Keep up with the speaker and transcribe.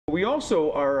We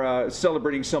also are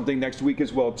celebrating something next week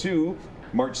as well, too.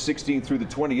 March 16th through the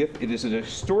 20th. It is an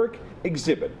historic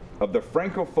exhibit of the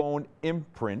Francophone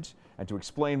Imprint. And to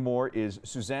explain more is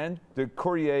Suzanne de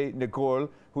Courville Nicol,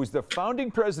 who's the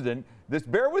founding president,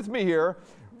 bear with me here,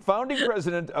 founding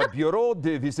president of Bureau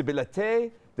de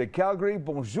Visibilité de Calgary.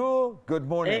 Bonjour, good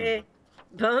morning. Hey,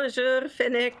 bonjour,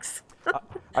 Phoenix.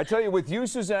 I tell you, with you,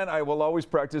 Suzanne, I will always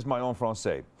practice my own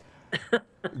français.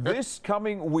 This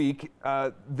coming week,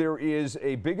 there is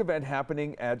a big event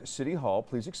happening at City Hall.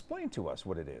 Please explain to us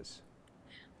what it is.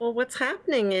 Well, what's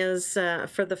happening is,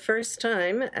 for the first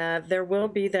time, there will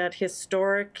be that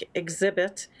historic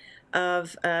exhibit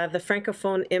of the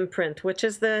Francophone Imprint, which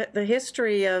is the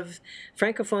history of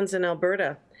Francophones in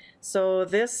Alberta. So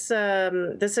this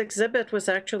exhibit was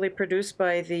actually produced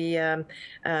by the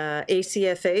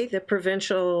ACFA, the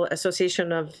Provincial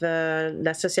Association of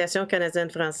l'Association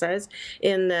Canadienne Française,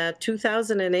 in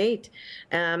 2008,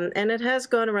 and it has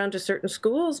gone around to certain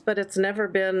schools, but it's never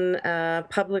been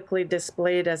publicly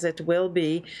displayed as it will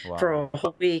be for a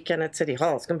whole week, and at City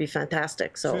Hall. It's going to be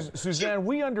fantastic. So, Suzanne,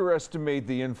 we underestimate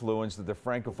the influence that the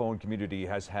Francophone community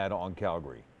has had on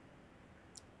Calgary.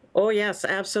 Oh, yes,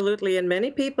 absolutely. And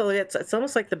many people, it's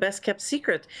almost like the best kept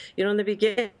secret. You know, in the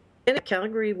beginning,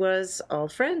 Calgary was all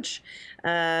French.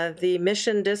 The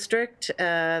Mission District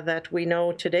that we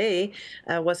know today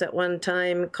was at one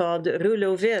time called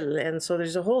Rouleauville. And so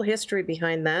there's a whole history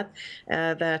behind that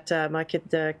that I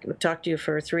could talk to you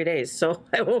for 3 days, so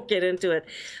I won't get into it.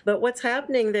 But what's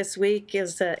happening this week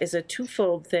is a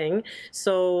twofold thing.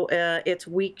 So it's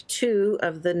week 2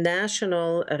 of the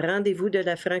National Rendezvous de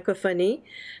la Francophonie,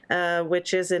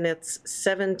 which is in its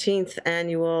 17th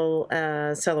annual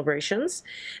celebrations.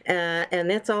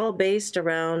 And it's all based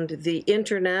around the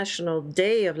International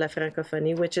Day of la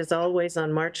Francophonie, which is always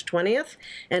on March 20th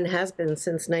and has been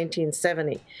since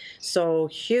 1970. So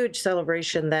huge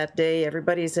celebration that day.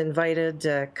 Everybody's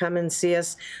invited. Come and see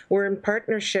us. We're in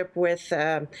partnership with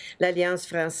l'Alliance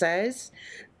Française.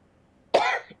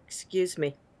 Excuse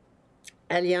me.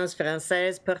 Alliance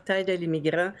Française, Portail de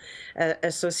l'Immigrant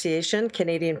Association,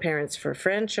 Canadian Parents for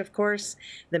French, of course,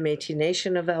 the Métis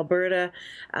Nation of Alberta,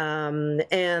 and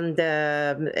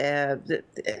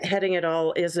heading it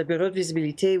all is the Bureau de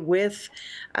Visibilité with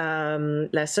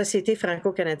la Société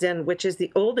Franco-Canadienne, which is the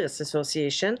oldest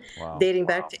association, dating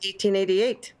back to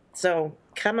 1888. So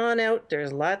come on out.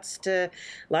 There's lots to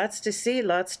see,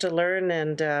 lots to learn,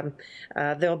 and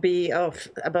there'll be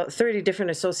about 30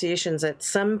 different associations at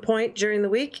some point during the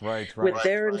week with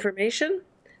their information.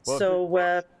 Well,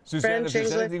 so, Suzanne, if French, there's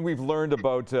English. anything we've learned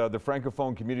about the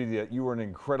Francophone community, that you are an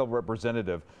incredible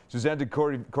representative. Suzanne de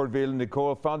Courville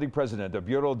Nicol, founding president of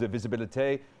Bureau de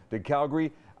Visibilité de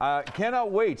Calgary.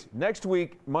 Cannot wait. Next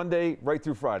week, Monday, right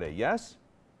through Friday. Yes?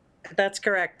 That's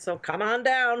correct. So come on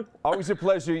down. Always a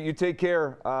pleasure. You take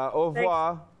care. Au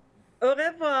revoir. Thanks. Au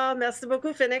revoir. Merci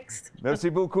beaucoup, Phoenix.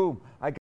 Merci beaucoup.